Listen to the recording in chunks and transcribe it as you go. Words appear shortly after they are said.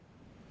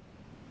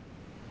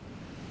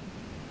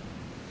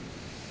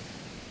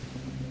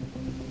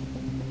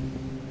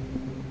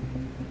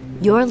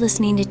You're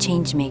listening to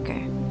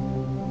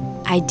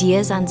Changemaker.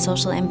 Ideas on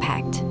social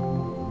impact.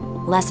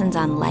 Lessons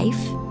on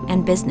life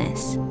and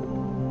business.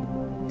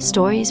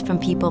 Stories from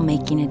people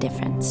making a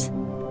difference.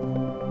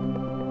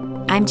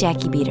 I'm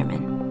Jackie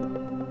Biederman.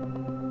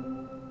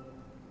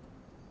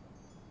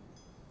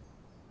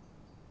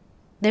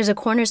 There's a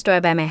corner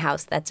store by my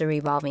house that's a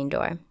revolving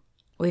door.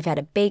 We've had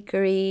a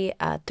bakery,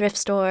 a thrift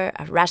store,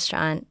 a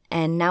restaurant,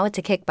 and now it's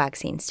a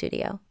kickboxing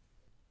studio.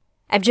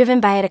 I've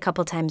driven by it a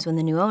couple times when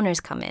the new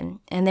owners come in,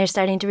 and they're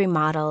starting to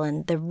remodel,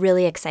 and they're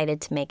really excited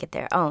to make it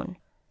their own.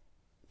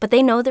 But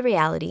they know the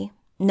reality.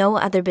 No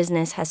other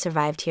business has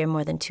survived here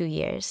more than 2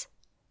 years.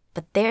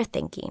 But they're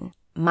thinking,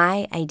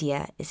 my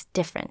idea is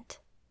different.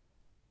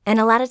 And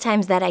a lot of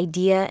times that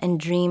idea and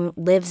dream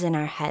lives in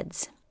our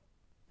heads.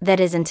 That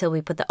is until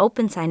we put the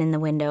open sign in the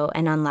window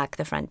and unlock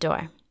the front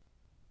door.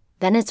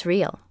 Then it's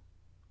real.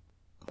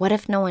 What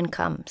if no one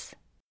comes?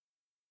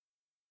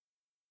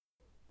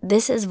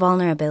 This is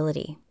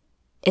vulnerability.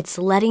 It's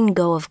letting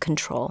go of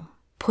control,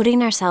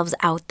 putting ourselves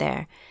out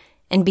there,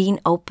 and being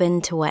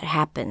open to what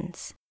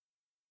happens.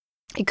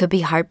 It could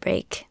be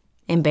heartbreak,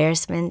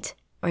 embarrassment,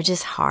 or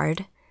just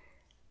hard.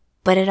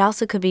 But it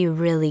also could be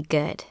really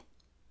good.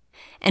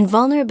 And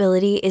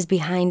vulnerability is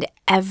behind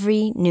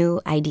every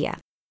new idea.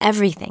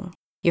 Everything.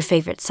 Your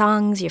favorite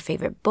songs, your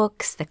favorite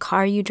books, the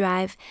car you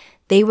drive,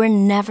 they were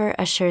never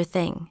a sure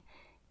thing.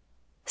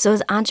 So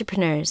as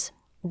entrepreneurs,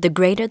 the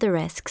greater the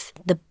risks,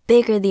 the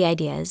bigger the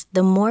ideas,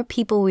 the more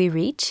people we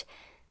reach,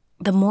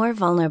 the more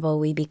vulnerable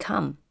we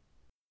become.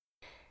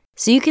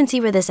 So you can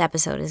see where this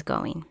episode is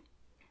going.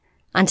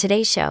 On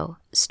today's show,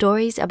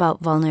 stories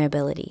about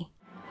vulnerability.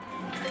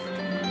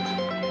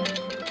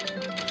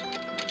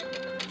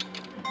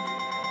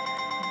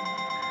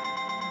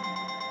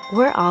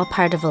 We're all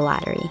part of a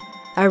lottery.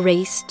 Our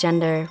race,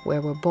 gender,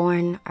 where we're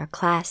born, our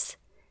class.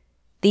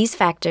 These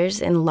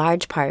factors, in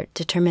large part,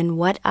 determine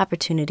what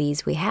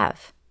opportunities we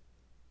have.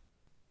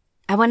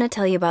 I want to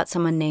tell you about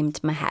someone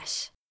named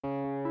Mahesh.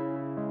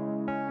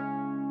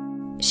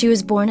 She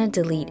was born a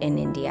Dalit in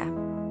India,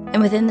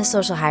 and within the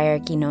social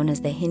hierarchy known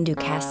as the Hindu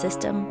caste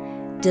system,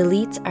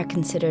 Dalits are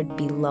considered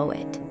below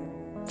it.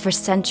 For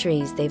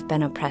centuries, they've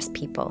been oppressed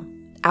people,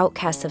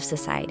 outcasts of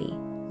society,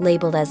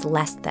 labeled as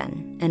less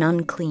than and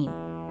unclean.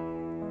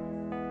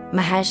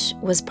 Mahesh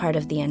was part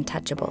of the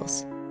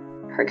untouchables.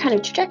 Her kind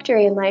of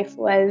trajectory in life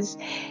was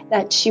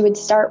that she would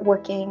start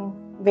working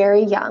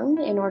very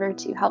young in order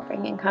to help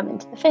bring income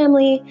into the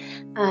family.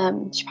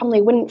 She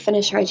probably wouldn't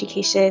finish her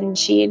education.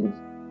 She'd,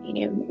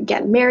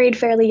 get married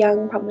fairly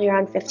young, probably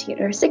around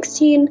 15 or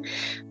 16.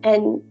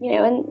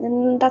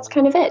 And that's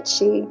kind of it.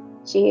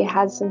 She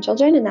has some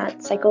children and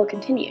that cycle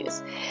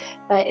continues.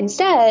 But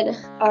instead,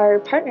 our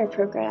partner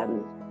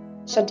program,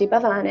 Shanti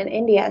Bhavan in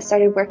India,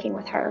 started working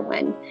with her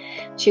when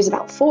she was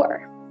about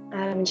 4.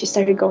 And she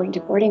started going to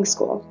boarding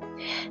school.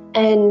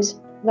 And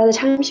by the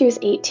time she was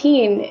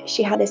 18,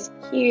 she had this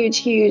huge,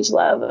 huge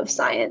love of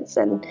science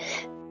and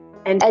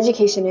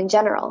education in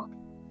general.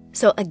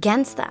 So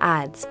against the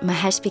odds,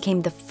 Mahesh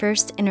became the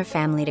first in her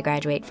family to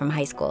graduate from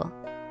high school.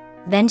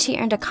 Then she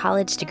earned a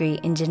college degree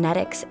in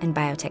genetics and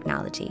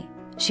biotechnology.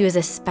 She was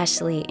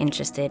especially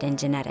interested in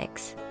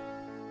genetics.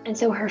 And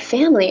so her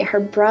family,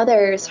 her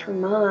brothers, her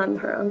mom,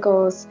 her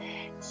uncles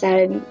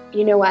said,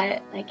 you know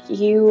what,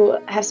 you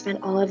have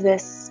spent all of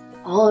this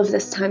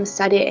time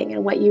studying,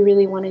 and what you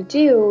really want to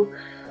do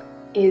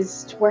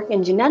is to work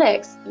in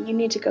genetics. You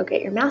need to go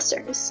get your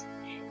master's.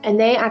 And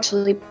they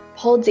actually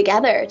pulled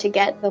together to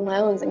get the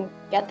loans and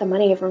get the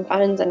money from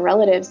friends and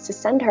relatives to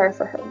send her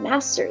for her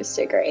master's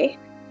degree.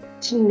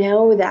 To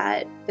know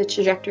that the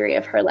trajectory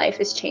of her life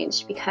has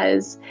changed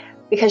because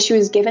she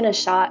was given a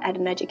shot at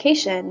an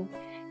education.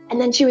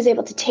 And then she was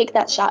able to take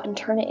that shot and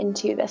turn it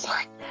into this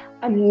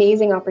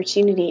amazing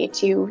opportunity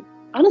to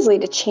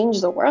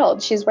change the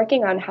world. She's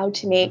working on how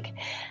to make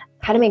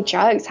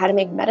drugs, how to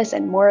make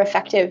medicine more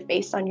effective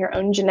based on your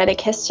own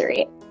genetic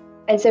history.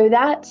 And so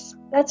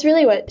that's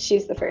really what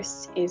She's the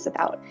First is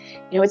about.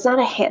 It's not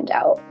a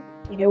handout.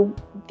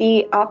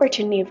 The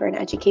opportunity for an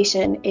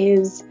education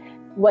is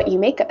what you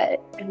make of it.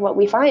 And what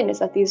we find is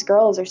that these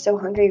girls are so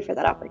hungry for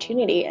that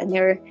opportunity, and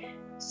they're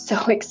so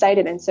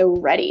excited and so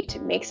ready to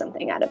make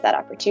something out of that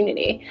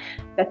opportunity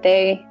that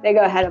they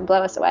go ahead and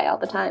blow us away all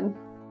the time.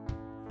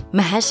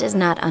 Mahesh is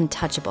not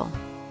untouchable.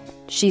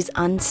 She's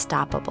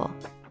unstoppable.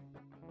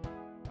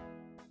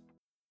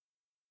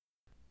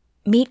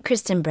 Meet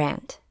Kristen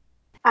Brandt.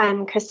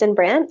 I'm Kristen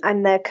Brandt.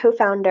 I'm the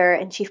co-founder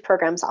and chief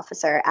programs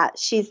officer at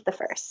She's the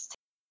First.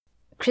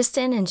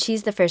 Kristen and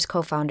She's the First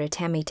co-founder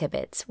Tammy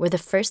Tibbetts were the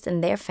first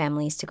in their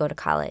families to go to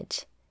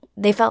college.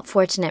 They felt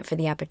fortunate for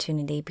the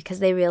opportunity because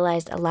they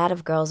realized a lot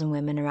of girls and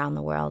women around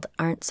the world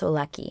aren't so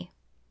lucky.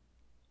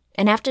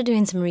 And after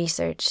doing some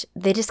research,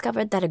 they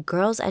discovered that a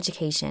girl's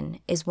education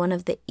is one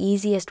of the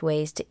easiest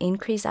ways to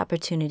increase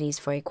opportunities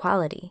for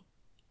equality.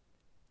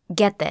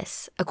 Get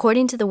this,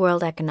 according to the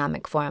World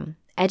Economic Forum,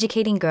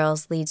 educating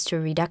girls leads to a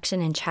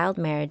reduction in child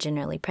marriage and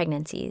early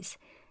pregnancies,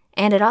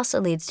 and it also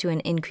leads to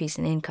an increase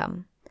in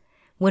income.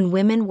 When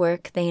women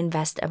work, they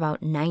invest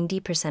about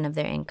 90% of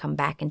their income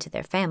back into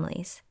their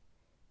families.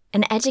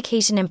 And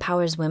education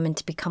empowers women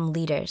to become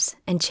leaders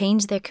and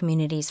change their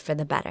communities for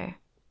the better.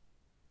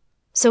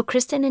 So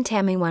Kristen and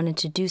Tammy wanted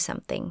to do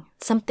something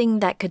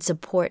that could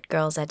support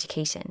girls'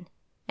 education.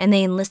 And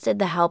they enlisted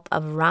the help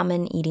of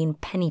ramen-eating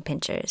penny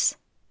pinchers,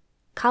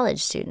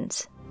 college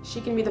students. She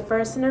can be the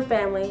first in her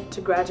family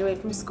to graduate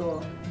from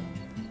school.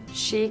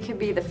 She could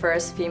be the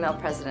first female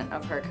president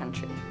of her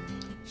country.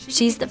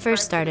 She's the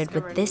First started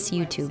with this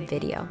YouTube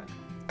video.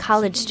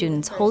 College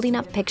students holding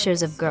up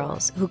pictures of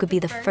girls who could be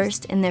the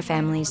first in their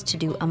families to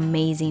do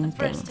amazing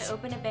things.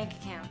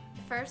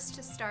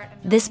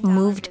 This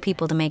moved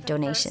people to make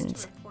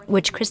donations,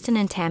 which Kristen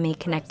and Tammy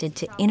connected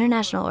to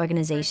international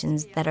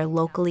organizations that are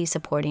locally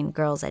supporting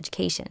girls'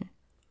 education.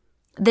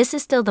 This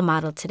is still the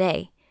model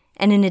today,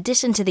 and in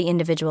addition to the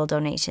individual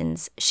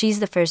donations, She's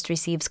the First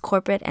receives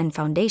corporate and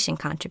foundation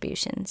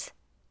contributions.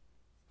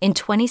 In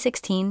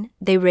 2016,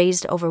 they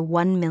raised over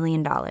 $1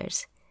 million.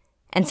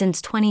 And since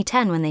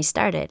 2010, when they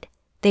started,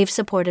 they've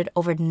supported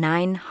over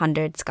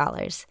 900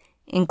 scholars,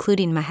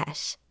 including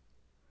Mahesh.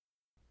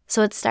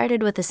 So it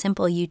started with a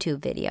simple YouTube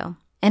video,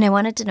 and I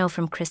wanted to know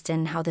from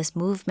Kristen how this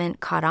movement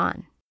caught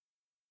on.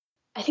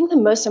 I think the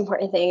most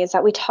important thing is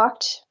that we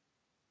talked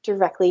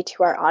directly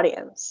to our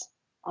audience,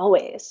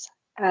 always.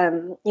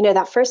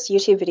 That first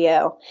YouTube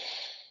video,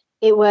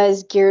 it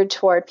was geared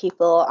toward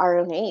people our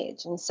own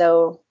age. And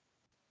so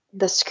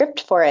the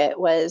script for it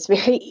was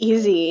very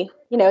easy.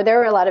 There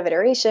were a lot of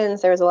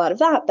iterations, there was a lot of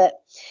that,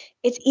 but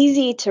it's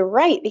easy to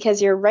write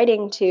because you're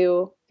writing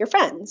to your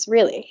friends,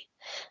 really.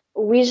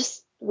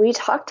 We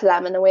talked to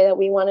them in the way that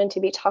we wanted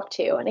to be talked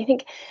to. And I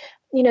think,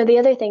 the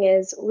other thing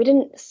is we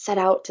didn't set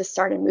out to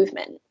start a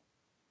movement.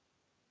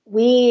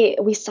 We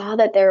saw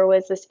that there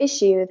was this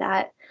issue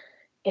that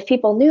if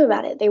people knew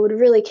about it, they would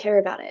really care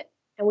about it.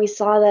 And we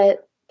saw that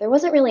there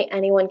wasn't really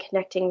anyone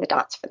connecting the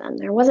dots for them.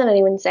 There wasn't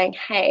anyone saying,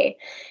 hey,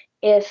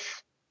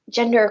 if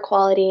gender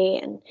equality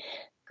and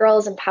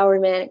girls'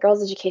 empowerment,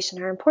 girls'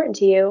 education are important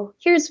to you,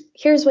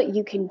 here's what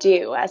you can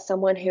do as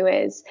someone who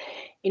is,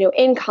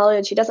 in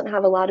college, who doesn't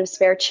have a lot of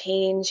spare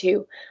change,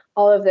 who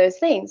all of those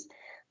things.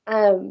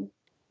 A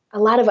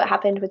lot of what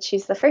happened with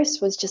She's the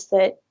First was just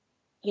that,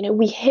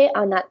 we hit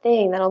on that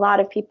thing that a lot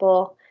of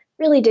people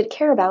really did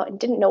care about and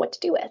didn't know what to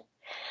do with.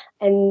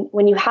 And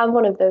when you have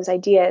one of those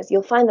ideas,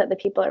 you'll find that the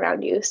people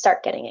around you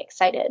start getting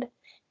excited.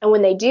 And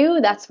when they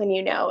do, that's when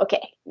you know,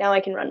 okay, now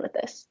I can run with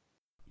this.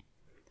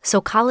 So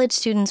college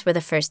students were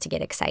the first to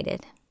get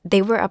excited.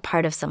 They were a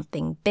part of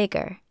something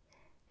bigger.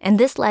 And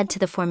this led to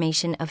the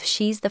formation of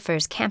She's the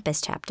First campus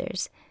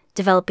chapters,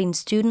 developing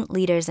student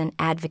leaders and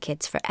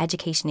advocates for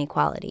education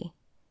equality.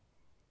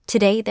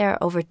 Today, there are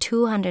over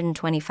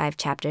 225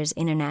 chapters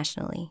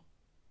internationally.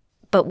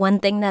 But one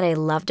thing that I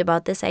loved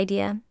about this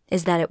idea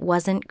is that it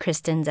wasn't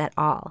Kristen's at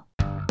all.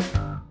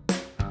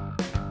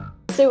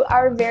 So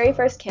our very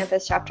first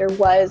campus chapter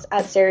was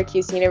at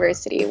Syracuse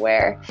University,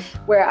 where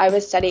I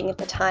was studying at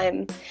the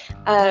time.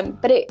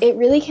 But it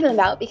really came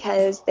about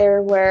because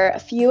there were a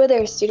few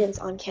other students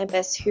on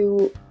campus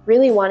who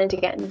really wanted to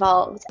get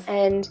involved.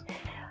 And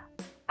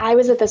I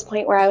was at this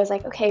point where I was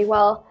like, okay,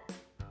 well,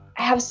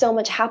 I have so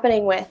much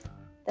happening with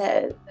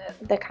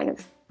the kind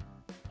of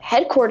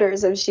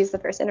headquarters of She's the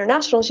First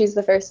International, She's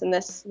the First in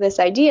this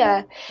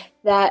idea,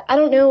 that I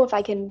don't know if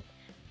I can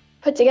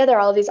put together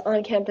all of these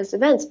on-campus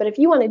events, but if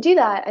you want to do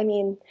that,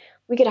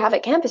 we could have a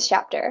campus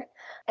chapter.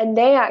 And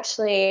they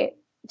actually,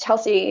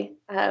 Chelsea,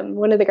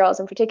 one of the girls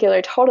in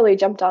particular, totally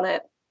jumped on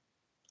it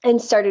and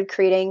started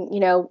creating,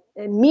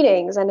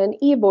 meetings and an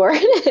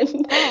e-board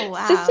and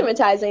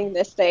systematizing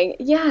this thing.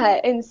 Yeah.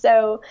 And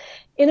so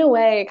in a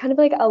way, kind of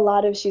like a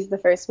lot of She's the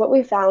First, what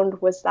we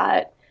found was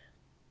that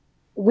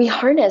we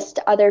harnessed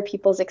other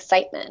people's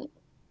excitement,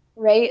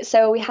 right?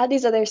 So we had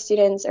these other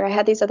students, or I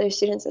had these other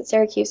students at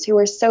Syracuse who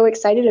were so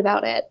excited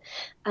about it.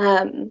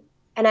 And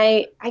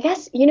I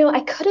guess, I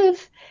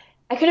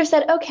could have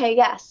said, okay,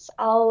 yes,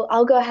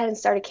 I'll go ahead and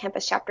start a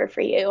campus chapter for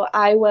you.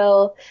 I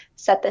will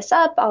set this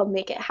up, I'll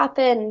make it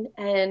happen,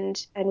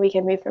 and we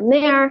can move from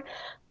there.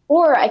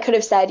 Or I could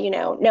have said,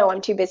 no,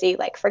 I'm too busy,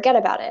 forget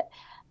about it.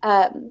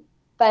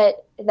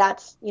 But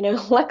that's,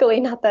 luckily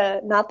not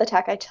the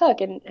tack I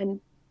took, and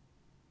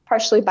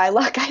partially by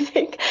luck, I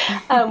think.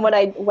 What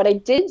I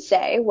did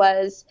say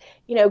was,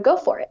 go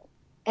for it.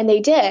 And they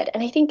did.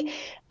 And I think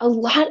a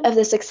lot of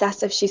the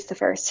success of She's the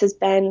First has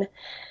been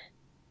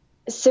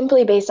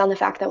simply based on the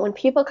fact that when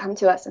people come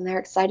to us and they're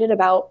excited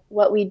about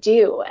what we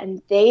do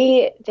and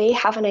they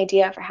have an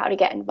idea for how to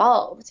get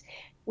involved,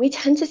 we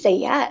tend to say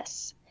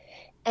yes.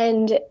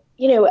 And,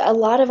 a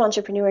lot of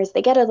entrepreneurs,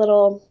 they get a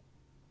little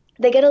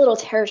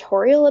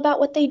territorial about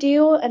what they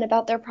do and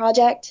about their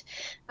project,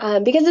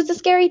 because it's a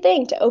scary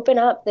thing to open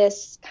up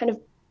this kind of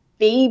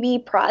baby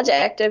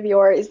project of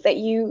yours that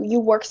you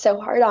work so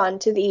hard on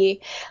to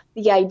the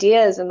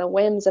ideas and the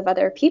whims of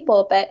other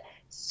people. But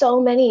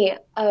so many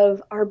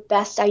of our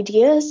best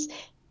ideas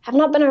have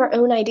not been our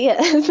own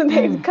ideas.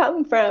 They've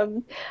come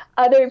from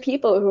other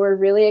people who are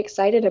really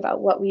excited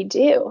about what we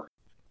do.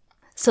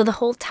 So the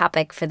whole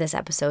topic for this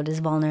episode is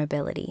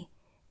vulnerability.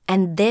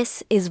 And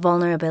this is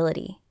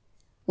vulnerability.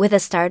 With a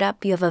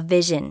startup, you have a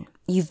vision.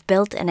 You've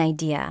built an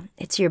idea.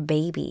 It's your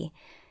baby.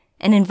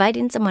 And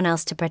inviting someone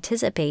else to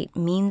participate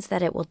means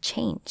that it will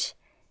change.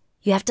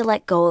 You have to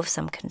let go of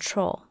some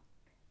control.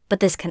 But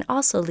this can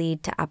also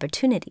lead to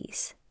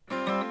opportunities.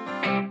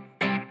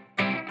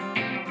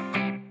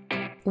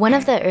 One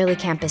of the early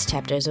campus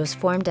chapters was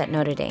formed at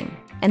Notre Dame,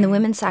 and the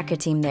women's soccer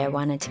team there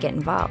wanted to get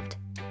involved.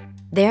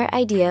 Their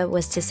idea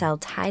was to sell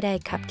tie-dye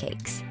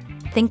cupcakes.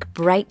 Think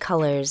bright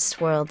colors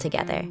swirled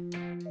together.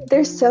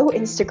 They're so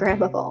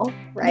Instagrammable,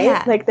 right?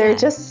 Yeah, like they're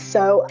just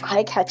so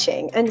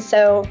eye-catching. And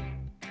so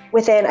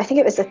within, I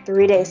think it was a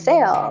 3-day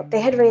sale, they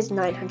had raised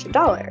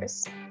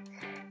 $900.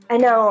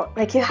 And now,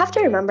 like, you have to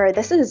remember,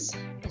 this is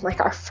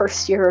like our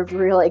first year of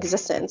real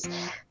existence.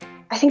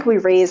 I think we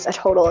raised a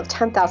total of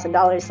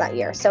 $10,000 that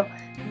year. So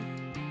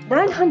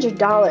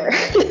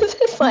 $900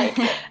 is like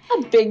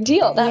a big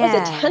deal. That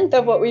was a tenth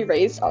of what we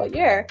raised all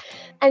year.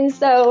 And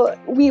so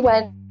we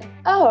went,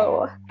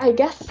 oh, I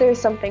guess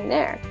there's something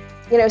there.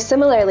 You know,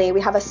 similarly,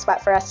 we have a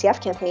Sweat for STF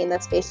campaign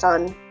that's based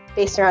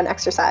around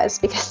exercise,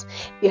 because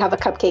you have a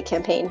cupcake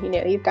campaign, you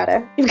know, you've got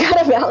to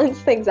balance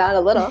things out a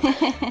little.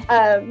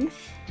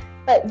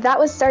 But that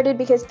was started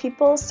because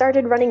people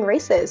started running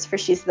races for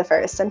She's the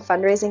First and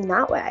fundraising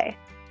that way.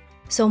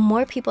 So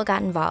more people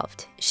got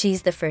involved.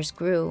 She's the First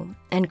grew,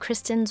 and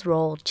Kristen's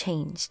role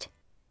changed.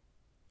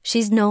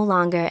 She's no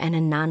longer an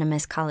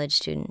anonymous college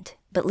student,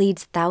 but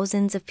leads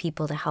thousands of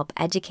people to help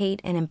educate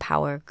and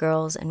empower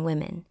girls and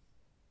women.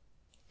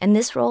 And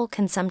this role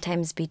can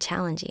sometimes be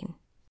challenging.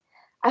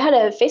 I had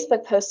a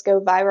Facebook post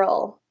go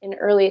viral in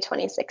early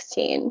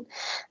 2016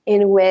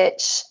 in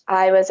which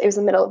it was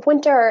the middle of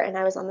winter and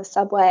I was on the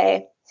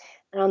subway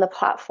and on the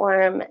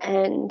platform,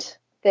 and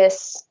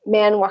this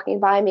man walking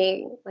by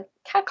me, like,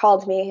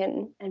 catcalled me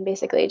and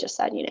basically just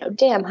said, you know,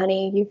 damn,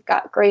 honey, you've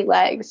got great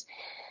legs.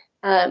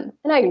 And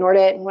I ignored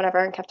it and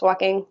whatever and kept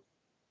walking.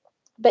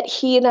 But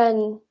he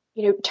then,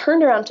 you know,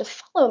 turned around to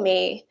follow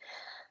me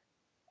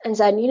and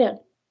said, you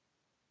know,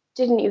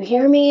 didn't you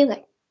hear me?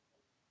 Like,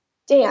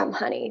 damn,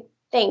 honey,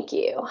 thank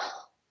you.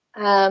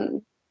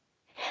 And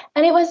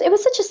it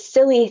was such a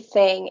silly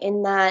thing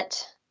in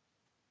that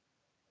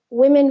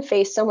women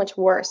face so much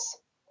worse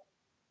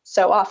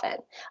so often.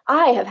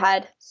 I have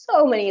had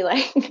so many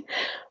like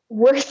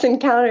worse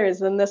encounters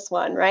than this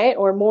one, right?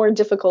 Or more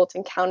difficult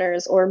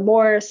encounters, or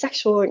more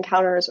sexual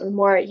encounters, or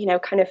more, you know,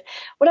 kind of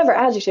whatever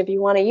adjective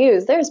you want to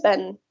use. There's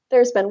been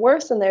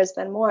worse and there's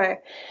been more.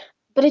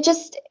 But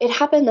it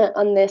happened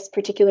on this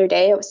particular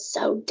day. I was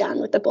so done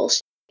with the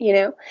bullshit, you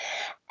know?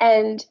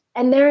 And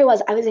there I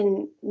was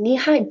in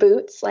knee-high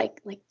boots,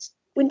 like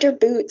winter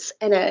boots,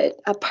 and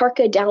a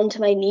parka down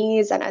to my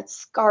knees and a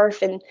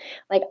scarf, and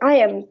like I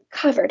am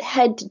covered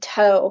head to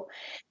toe.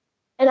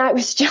 And I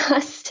was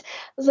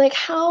like,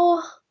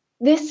 how,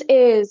 this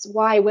is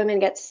why women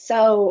get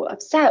so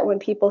upset when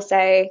people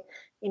say,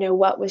 you know,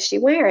 what was she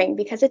wearing?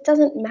 Because it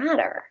doesn't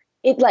matter.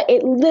 It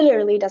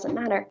literally doesn't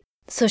matter.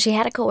 So she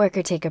had a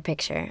coworker take her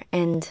picture,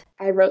 and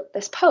I wrote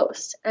this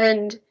post,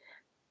 and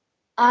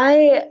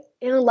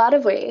in a lot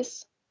of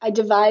ways, I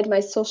divide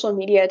my social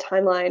media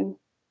timeline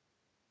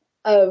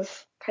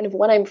of kind of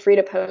when I'm free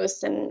to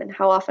post and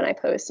how often I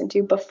post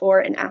into before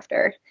and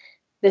after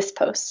this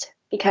post,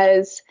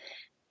 because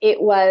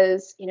it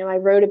was, you know, I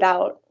wrote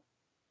about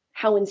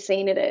how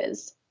insane it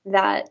is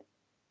that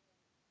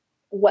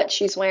what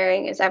she's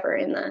wearing is ever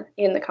in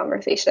the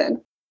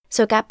conversation.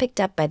 So it got picked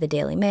up by the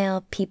Daily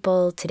Mail,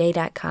 People,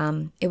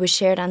 Today.com. It was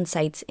shared on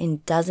sites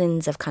in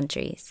dozens of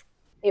countries.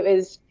 It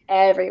was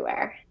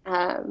everywhere.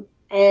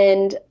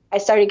 And I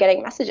started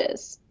getting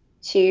messages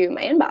to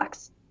my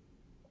inbox.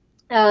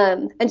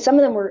 And some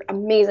of them were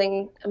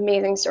amazing,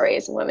 amazing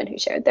stories and women who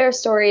shared their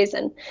stories.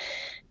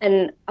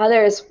 And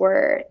others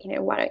were, you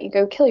know, why don't you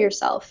go kill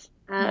yourself?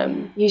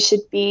 You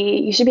should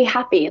be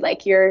happy.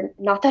 Like, you're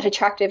not that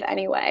attractive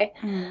anyway.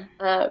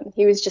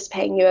 He was just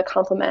paying you a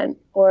compliment,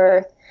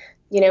 or,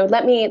 you know,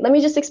 let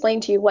me just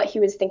explain to you what he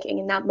was thinking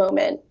in that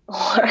moment,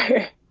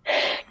 or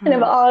kind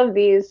of all of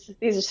these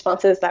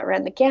responses that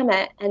ran the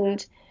gamut.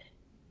 And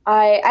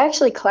I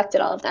actually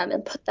collected all of them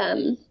and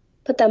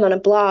put them on a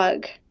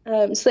blog,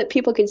 so that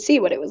people could see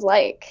what it was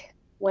like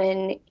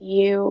when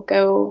you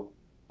go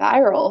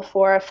viral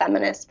for a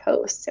feminist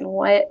post and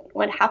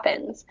what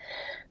happens.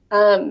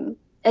 And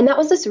that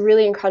was this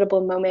really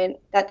incredible moment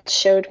that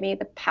showed me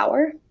the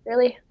power,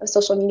 really, of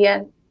social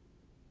media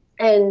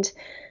and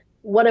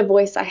what a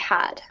voice I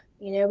had,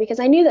 you know, because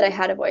I knew that I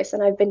had a voice,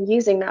 and I've been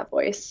using that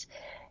voice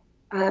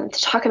to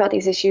talk about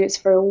these issues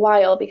for a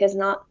while, because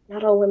not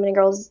all women and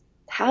girls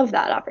have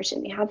that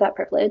opportunity, have that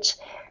privilege.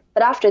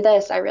 But after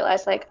this, I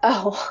realized, like,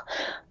 oh,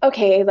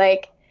 okay,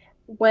 like,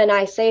 when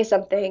I say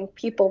something,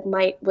 people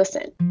might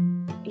listen.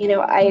 You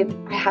know, I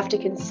have to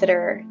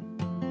consider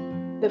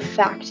the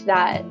fact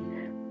that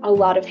a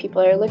lot of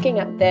people are looking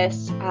at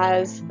this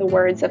as the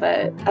words of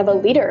a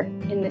leader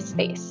in this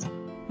space.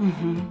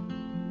 Mm-hmm.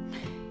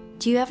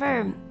 Do you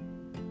ever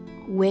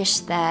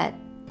wish that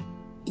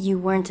you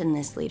weren't in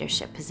this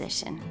leadership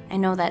position? I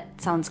know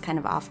that sounds kind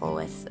of awful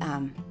with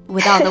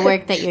all the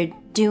work that you're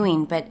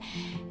doing, but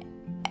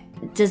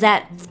does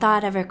that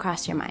thought ever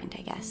cross your mind,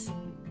 I guess?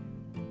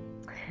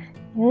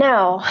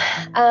 No,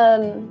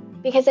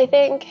 because I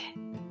think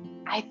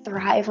I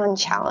thrive on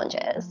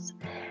challenges.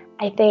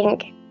 I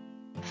think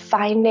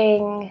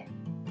finding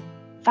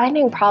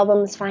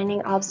problems,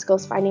 finding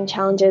obstacles, finding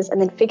challenges,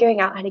 and then figuring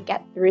out how to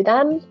get through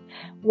them,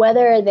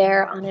 whether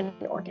they're on an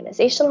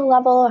organizational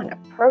level, on a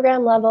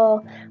program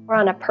level, or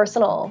on a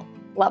personal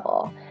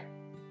level,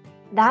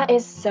 that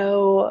is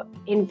so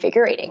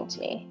invigorating to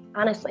me,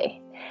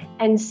 honestly.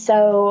 And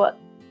so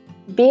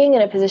being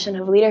in a position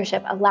of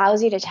leadership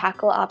allows you to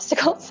tackle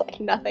obstacles like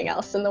nothing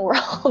else in the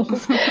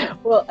world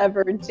will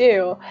ever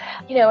do.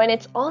 And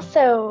it's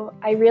also,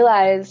 I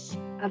realize,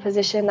 a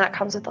position that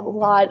comes with a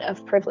lot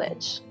of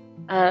privilege.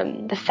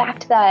 The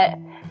fact that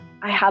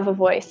I have a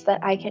voice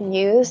that I can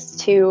use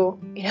to,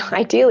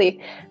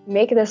 ideally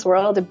make this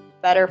world a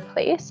better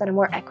place and a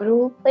more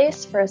equitable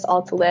place for us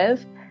all to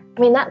live.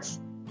 I mean, that's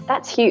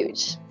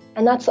huge.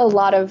 And that's a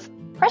lot of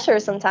pressure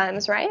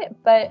sometimes, right?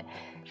 But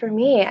for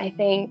me, I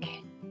think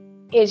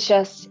it's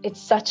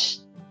such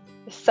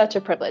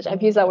a privilege.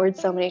 I've used that word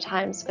so many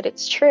times, but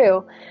it's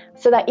true.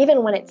 So that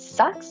even when it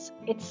sucks,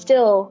 it's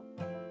still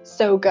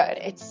so good.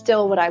 It's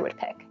still what I would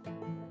pick.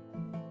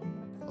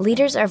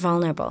 Leaders are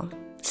vulnerable.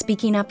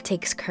 Speaking up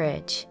takes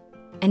courage.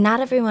 And not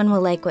everyone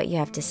will like what you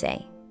have to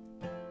say.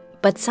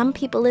 But some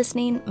people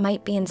listening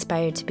might be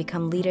inspired to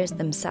become leaders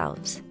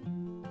themselves.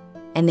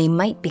 And they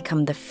might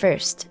become the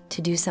first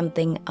to do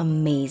something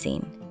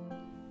amazing.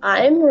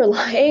 I'm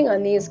relying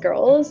on these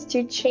girls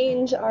to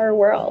change our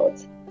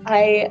world.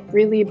 I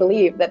really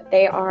believe that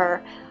they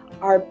are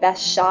our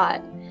best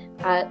shot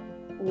at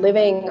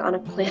living on a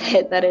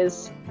planet that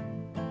is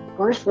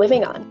worth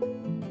living on.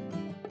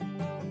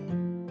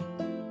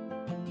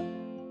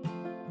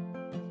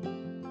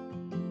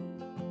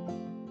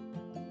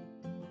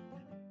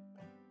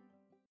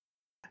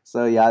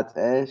 So yat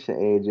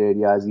Jared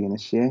Yazi and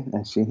she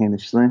hin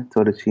shlin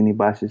to the chini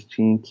bashes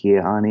chin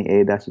kia ani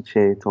a dash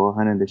che to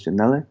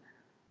 $100.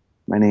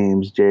 My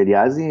name's Jared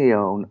Yazi. I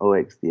own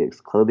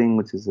OXDX Clothing,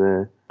 which is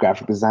a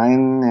graphic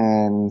design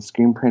and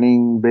screen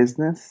printing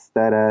business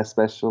that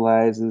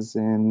specializes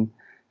in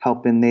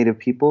helping Native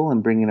people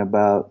and bringing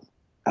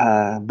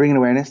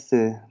awareness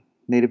to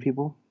Native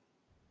people.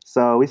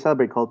 So we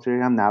celebrate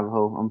culture. I'm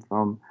Navajo. I'm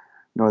from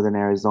Northern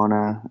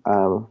Arizona.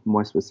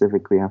 More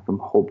specifically, I'm from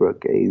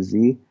Holbrook, AZ.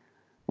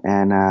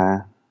 And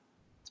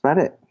that's about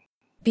it.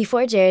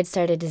 Before Jared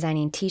started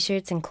designing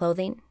t-shirts and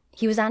clothing,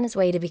 he was on his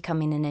way to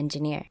becoming an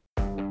engineer.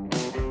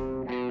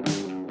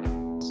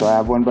 So I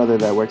have one brother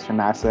that works for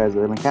NASA as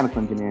a mechanical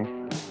engineer.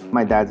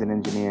 My dad's an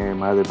engineer.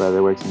 My other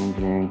brother works in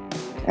engineering.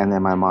 And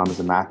then my mom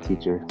is a math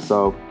teacher.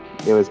 So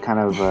it was kind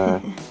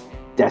of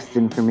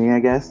destined for me, I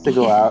guess, to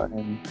go out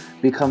and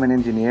become an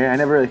engineer. I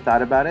never really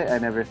thought about it. I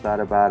never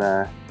thought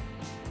about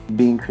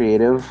being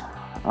creative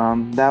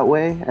that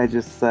way. I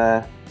just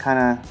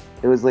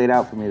it was laid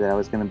out for me that I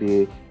was going to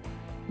be,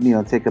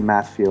 take a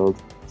math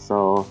field.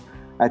 So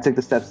I took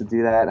the steps to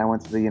do that. I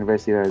went to the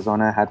University of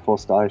Arizona, had full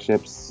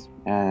scholarships.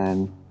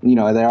 And,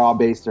 they're all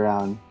based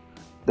around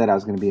that I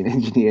was going to be an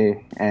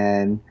engineer.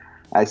 And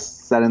I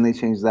suddenly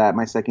changed that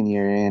my second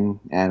year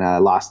in and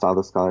lost all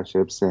the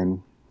scholarships.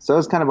 And so it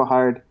was kind of a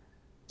hard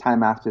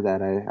time after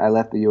that. I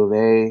left the U of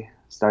A,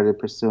 started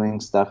pursuing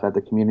stuff at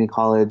the community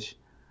college,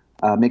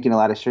 making a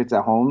lot of shirts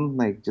at home,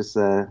 like just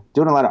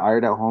doing a lot of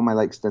art at home. I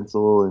like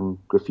stencil and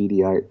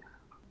graffiti art.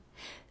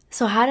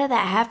 So how did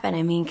that happen?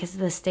 I mean, because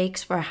the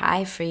stakes were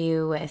high for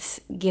you with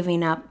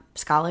giving up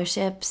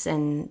scholarships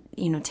and,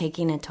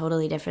 taking a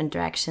totally different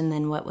direction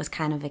than what was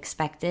kind of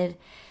expected.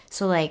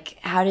 So,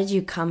 how did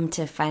you come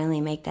to finally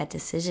make that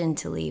decision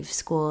to leave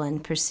school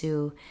and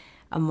pursue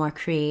a more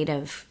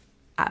creative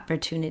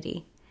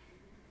opportunity?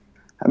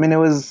 I mean, it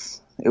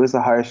was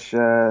a harsh,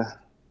 it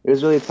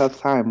was really a tough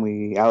time.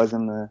 I was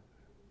in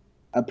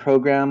a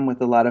program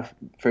with a lot of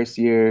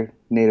first-year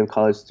Native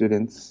college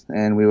students,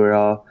 and we were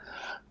all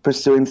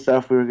pursuing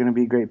stuff. We were going to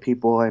be great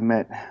people. I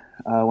met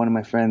one of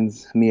my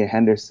friends, Mia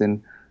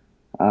Henderson.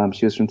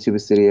 She was from Tuba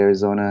City,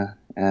 Arizona,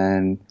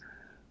 and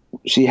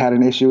she had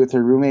an issue with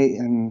her roommate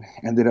and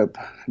ended up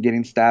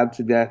getting stabbed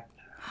to death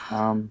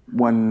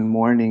one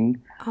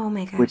morning. Oh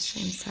my gosh,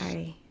 I'm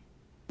sorry.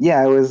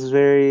 Yeah, it was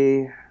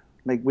very,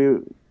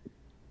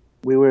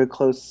 we were a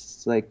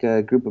close,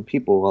 group of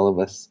people, all of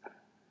us.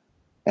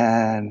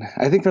 And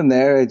I think from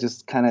there, I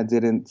just kind of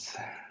didn't,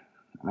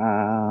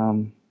 I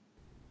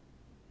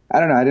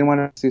don't know, I didn't want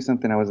to pursue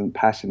something I wasn't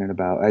passionate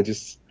about.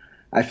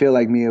 I feel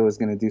like Mia was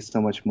going to do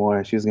so much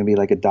more. She was going to be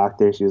like a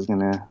doctor. She was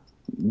going to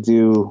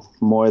do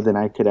more than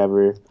I could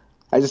ever.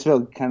 I just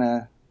felt kind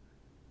of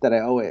that I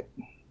owe it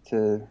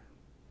to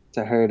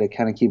her to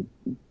kind of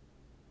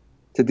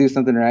to do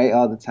something right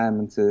all the time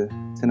and to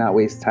not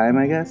waste time,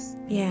 I guess.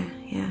 Yeah.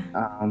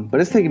 But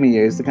it's taken me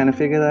years to kind of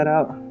figure that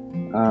out.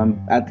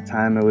 At the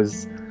time, it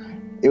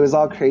was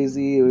all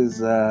crazy. It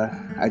was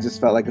I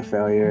just felt like a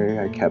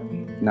failure. I kept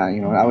not,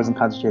 I wasn't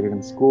concentrated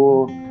in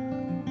school.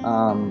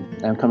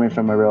 And coming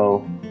from a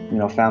real,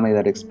 family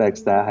that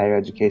expects that higher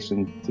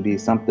education to be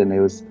something, it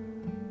was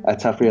a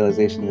tough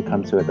realization to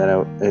come to it that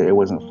it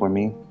wasn't for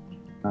me.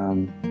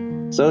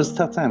 So it was a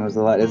tough time. It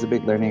was a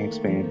big learning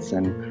experience.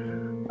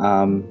 And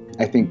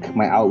I think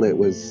my outlet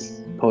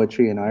was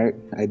poetry and art.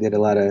 I did a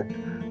lot of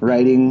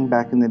writing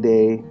back in the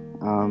day,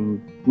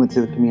 went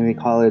to the community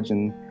college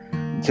and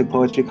took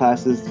poetry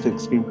classes, took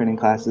screen printing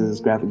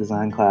classes, graphic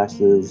design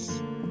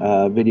classes,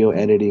 video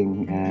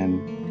editing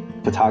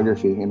and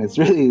photography. And it's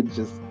really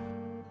just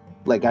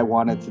like I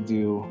wanted to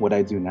do what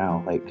I do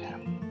now. Like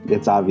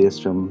it's obvious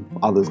from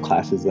all those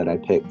classes that I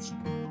picked.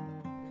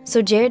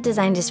 So Jared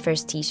designed his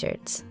first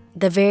t-shirts.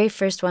 The very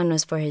first one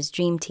was for his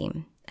dream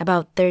team,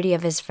 about 30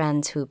 of his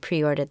friends who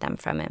pre-ordered them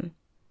from him.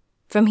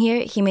 From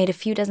here, he made a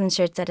few dozen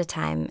shirts at a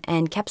time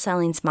and kept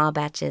selling small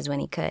batches when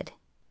he could.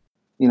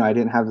 I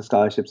didn't have the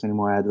scholarships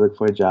anymore. I had to look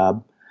for a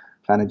job.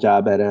 Found a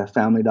job at a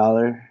Family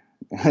Dollar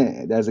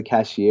as a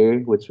cashier,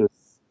 which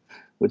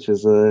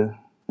was a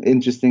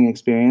interesting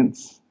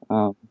experience.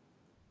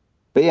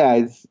 But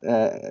yeah,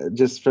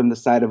 just from the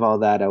side of all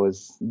that, I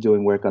was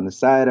doing work on the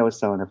side. I was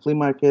selling at flea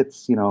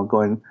markets,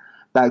 going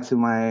back to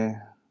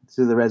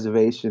the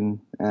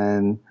reservation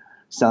and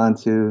selling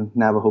to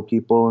Navajo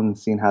people and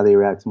seeing how they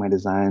react to my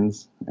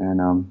designs.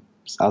 And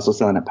also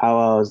selling at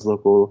powwows,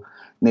 local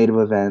Native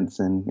events,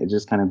 and it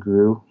just kind of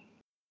grew.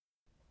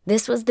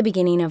 This was the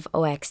beginning of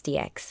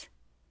OXDX.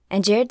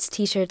 And Jared's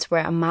t-shirts were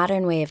a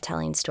modern way of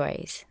telling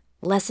stories,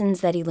 lessons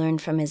that he learned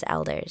from his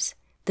elders,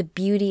 the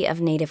beauty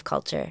of Native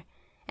culture,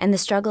 and the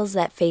struggles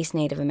that face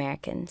Native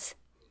Americans.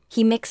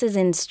 He mixes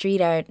in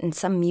street art and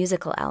some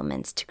musical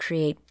elements to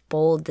create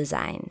bold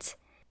designs.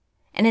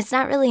 And it's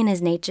not really in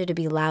his nature to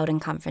be loud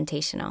and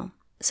confrontational,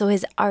 so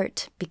his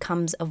art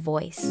becomes a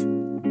voice.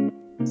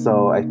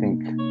 So I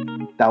think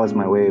that was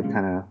my way of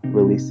kind of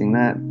releasing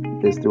that,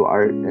 is through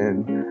art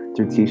and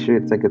through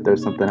t-shirts. I could throw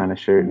something on a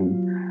shirt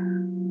and,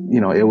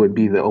 it would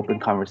be the open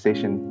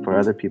conversation for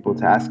other people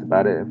to ask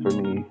about it and for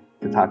me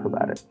to talk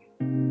about it.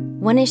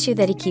 One issue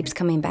that he keeps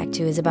coming back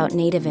to is about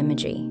Native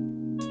imagery,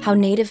 how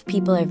Native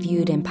people are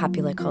viewed in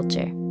popular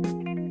culture.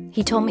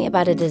 He told me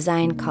about a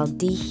design called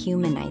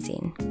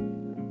dehumanizing.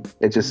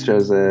 It just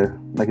shows a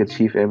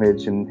chief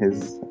image and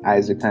his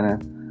eyes are kind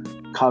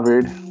of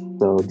covered.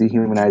 So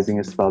dehumanizing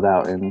is spelled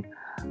out in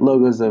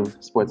logos of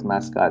sports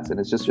mascots. And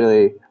it's just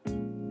really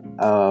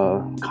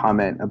a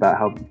comment about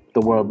how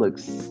the world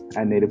looks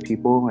at Native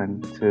people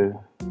and to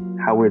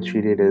how we're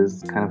treated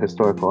as kind of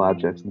historical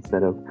objects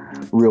instead of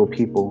real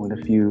people. And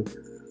if you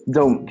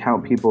don't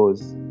count people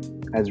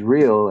as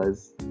real,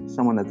 as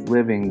someone that's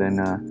living, then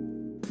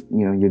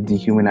you're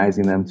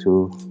dehumanizing them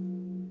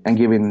and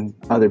giving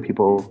other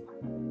people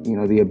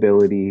the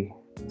ability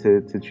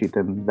to treat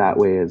them that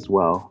way as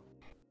well.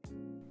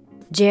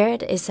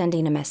 Jared is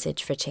sending a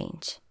message for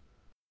change.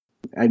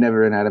 I never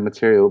run out of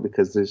material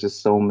because there's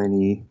just so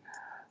many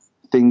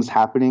things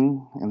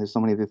happening and there's so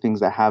many other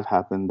things that have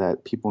happened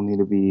that people need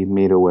to be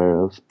made aware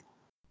of.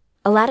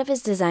 A lot of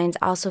his designs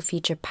also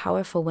feature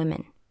powerful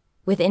women,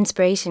 with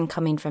inspiration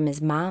coming from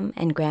his mom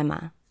and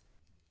grandma.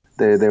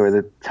 They were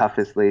the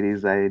toughest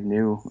ladies I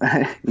knew.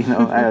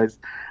 I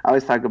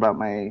always talk about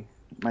my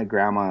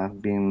grandma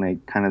being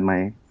like kind of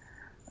my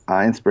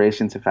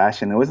inspiration to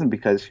fashion. It wasn't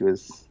because she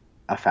was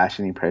a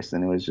fashiony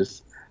person. It was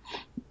just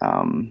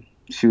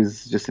she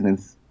was just an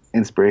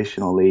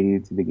inspirational lady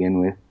to begin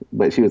with.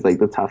 But she was like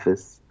the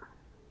toughest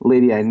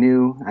lady I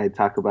knew. I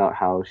talk about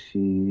how she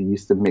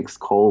used to mix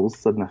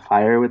coals in the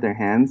fire with her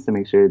hands to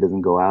make sure it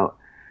doesn't go out.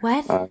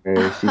 What?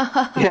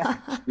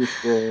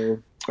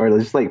 Or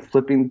just like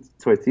flipping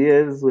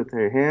tortillas with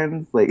her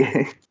hands. Like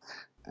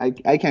I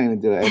can't even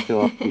do it. I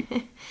feel all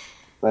weak.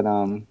 But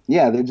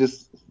they're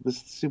just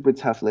super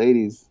tough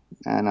ladies,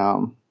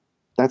 and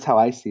that's how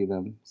I see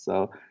them.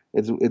 So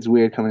it's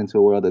weird coming into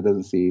a world that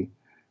doesn't see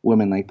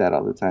women like that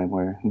all the time,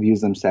 or views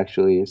them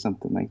sexually or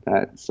something like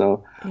that.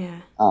 So yeah.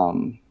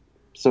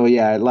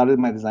 A lot of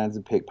my designs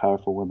depict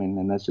powerful women,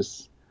 and that's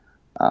just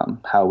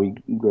how we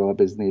grow up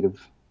as Native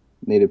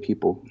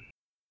people.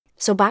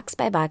 So box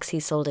by box, he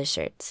sold his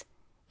shirts,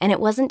 and it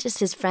wasn't just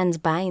his friends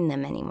buying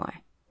them anymore.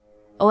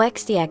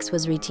 OXDX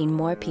was reaching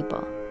more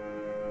people.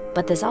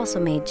 But this also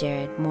made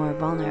Jared more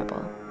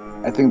vulnerable.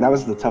 I think that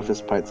was the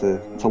toughest part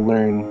to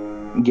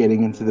learn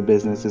getting into the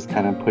business, is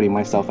kind of putting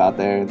myself out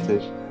there, and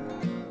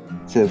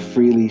to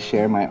freely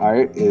share my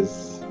art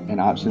is an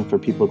option for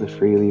people to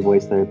freely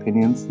voice their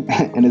opinions.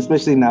 And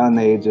especially now in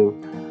the age of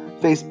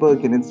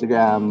Facebook and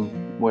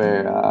Instagram,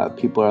 where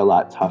people are a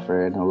lot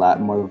tougher and a lot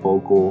more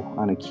vocal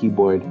on a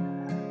keyboard,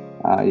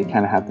 you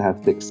kind of have to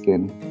have thick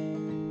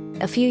skin.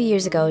 A few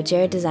years ago,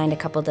 Jared designed a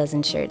couple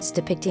dozen shirts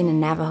depicting a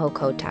Navajo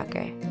code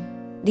talker.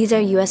 These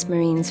are U.S.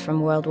 Marines from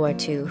World War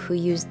II who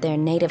used their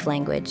native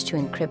language to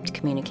encrypt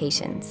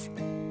communications.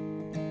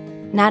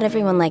 Not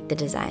everyone liked the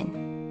design,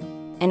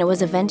 and it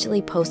was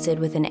eventually posted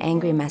with an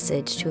angry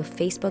message to a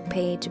Facebook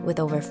page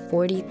with over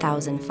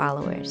 40,000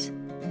 followers.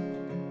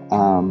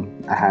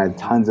 I had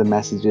tons of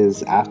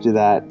messages after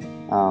that,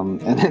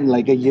 and then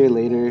like a year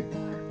later,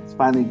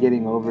 finally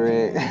getting over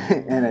it,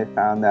 and I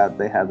found out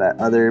they had that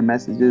other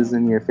messages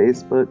in your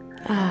Facebook,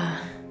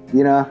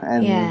 you know,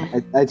 and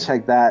Yeah. I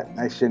checked that.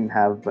 I shouldn't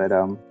have, but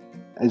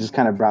it just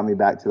kind of brought me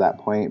back to that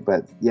point.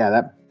 But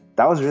yeah,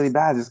 that was really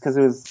bad, just because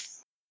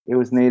it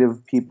was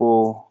Native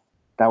people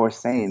that were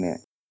saying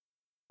it.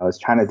 I was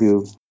trying to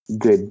do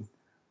good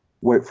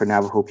work for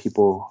Navajo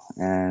people,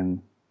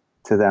 and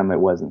to them it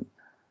wasn't.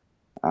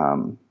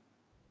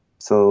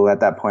 So at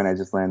that point, I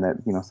just learned that,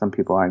 you know, some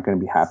people aren't going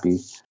to be happy,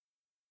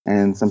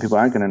 and some people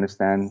aren't going to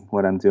understand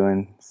what I'm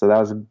doing. So that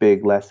was a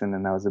big lesson,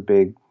 and that was a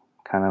big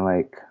kind of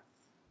like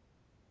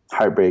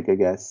heartbreak, I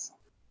guess.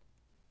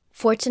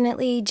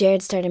 Fortunately,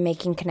 Jared started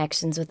making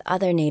connections with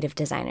other Native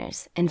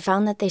designers and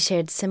found that they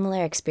shared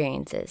similar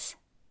experiences.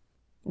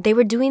 They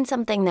were doing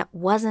something that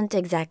wasn't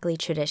exactly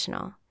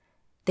traditional.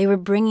 They were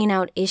bringing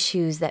out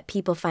issues that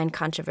people find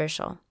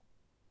controversial,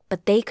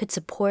 but they could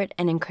support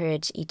and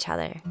encourage each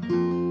other.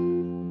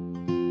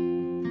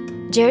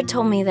 Jared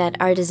told me that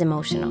art is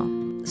emotional,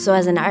 so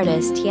as an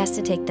artist, he has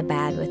to take the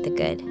bad with the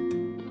good.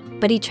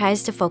 But he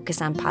tries to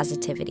focus on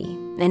positivity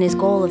and his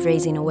goal of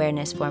raising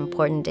awareness for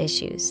important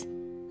issues.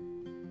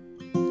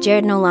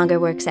 Jared no longer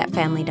works at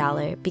Family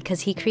Dollar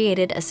because he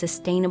created a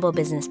sustainable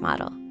business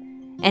model,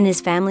 and his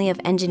family of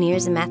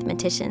engineers and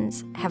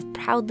mathematicians have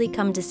proudly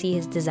come to see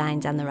his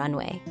designs on the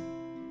runway.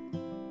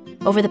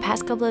 Over the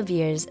past couple of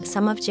years,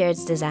 some of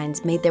Jared's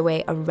designs made their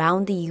way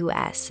around the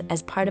U.S.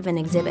 as part of an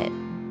exhibit.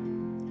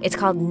 It's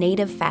called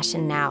Native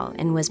Fashion Now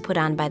and was put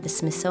on by the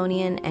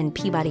Smithsonian and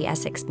Peabody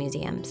Essex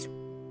museums.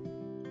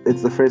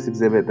 It's the first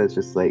exhibit that's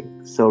just like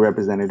so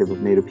representative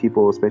of Native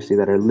people, especially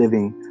that are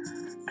living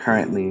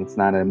currently. It's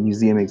not a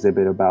museum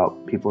exhibit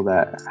about people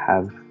that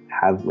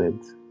have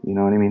lived. You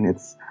know what I mean?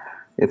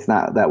 It's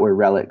not that we're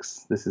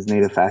relics. This is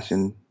Native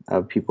fashion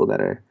of people that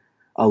are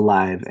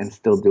alive and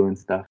still doing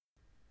stuff.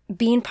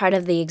 Being part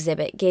of the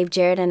exhibit gave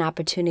Jared an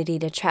opportunity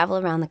to travel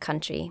around the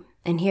country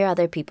and hear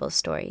other people's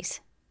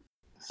stories.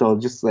 So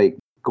just like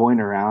going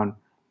around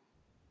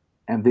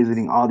and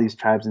visiting all these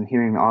tribes and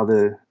hearing all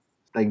the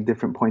like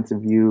different points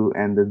of view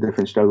and the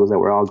different struggles that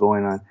we're all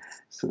going on,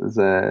 so it was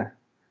a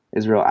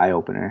real eye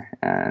opener.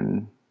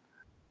 And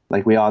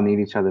like we all need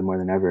each other more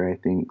than ever, I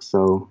think.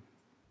 So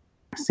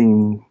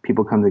seeing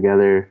people come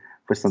together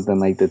for something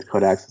like the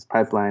Dakota Access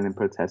Pipeline and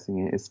protesting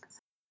it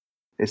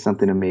is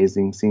something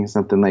amazing. Seeing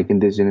something like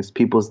Indigenous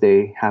Peoples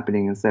Day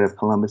happening instead of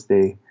Columbus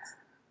Day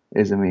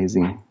is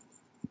amazing.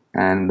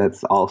 And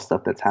that's all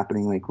stuff that's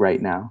happening like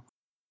right now.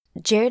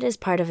 Jared is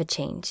part of a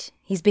change.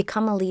 He's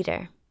become a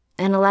leader,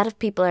 and a lot of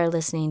people are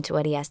listening to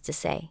what he has to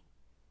say.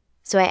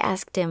 So I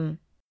asked him,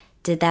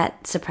 did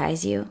that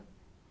surprise you?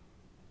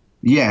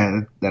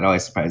 Yeah, that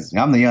always surprises me.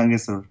 I'm the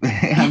youngest of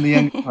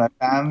my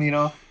family, you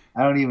know.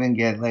 I don't even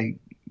get like,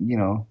 you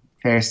know,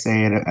 fair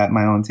say at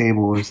my own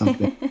table or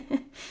something.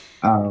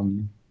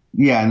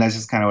 Yeah, and that's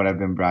just kind of what I've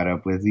been brought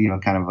up with, you know,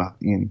 kind of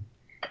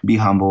be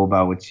humble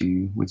about what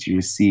you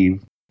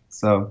receive.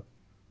 So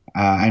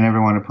I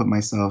never want to put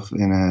myself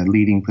in a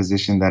leading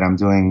position that I'm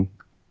doing,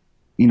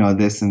 you know,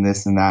 this and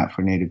this and that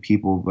for Native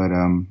people. But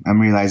I'm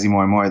realizing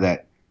more and more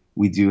that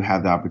we do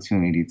have the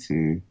opportunity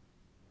to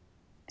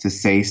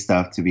say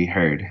stuff to be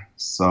heard.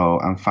 So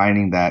I'm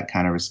finding that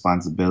kind of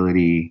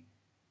responsibility.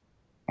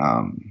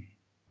 I'm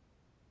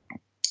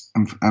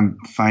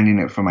finding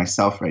it for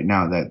myself right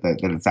now that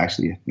it's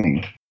actually a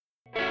thing.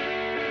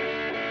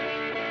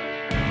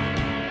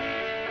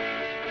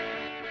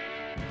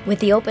 With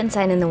the open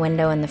sign in the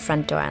window and the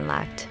front door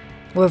unlocked,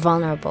 we're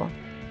vulnerable.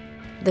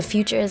 The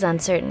future is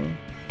uncertain,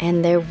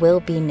 and there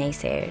will be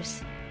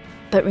naysayers.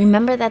 But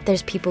remember that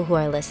there's people who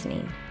are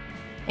listening,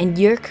 and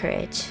your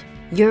courage,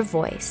 your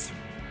voice,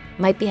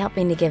 might be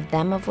helping to give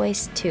them a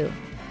voice too.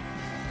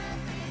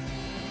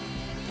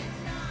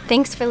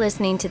 Thanks for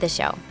listening to the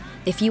show.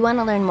 If you want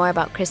to learn more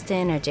about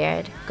Kristen or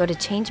Jared, go to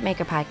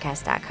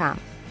changemakerpodcast.com.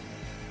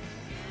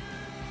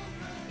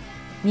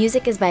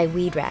 Music is by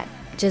Weed Rat,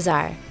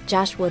 Jazar,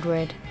 Josh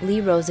Woodward,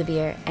 Lee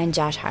Rosevere, and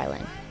Josh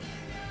Harlan.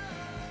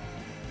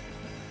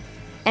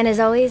 And as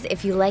always,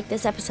 if you like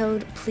this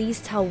episode,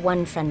 please tell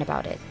one friend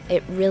about it.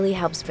 It really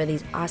helps for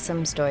these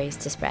awesome stories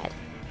to spread.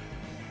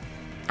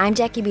 I'm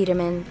Jackie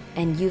Biederman,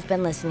 and you've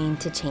been listening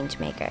to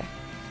Changemaker.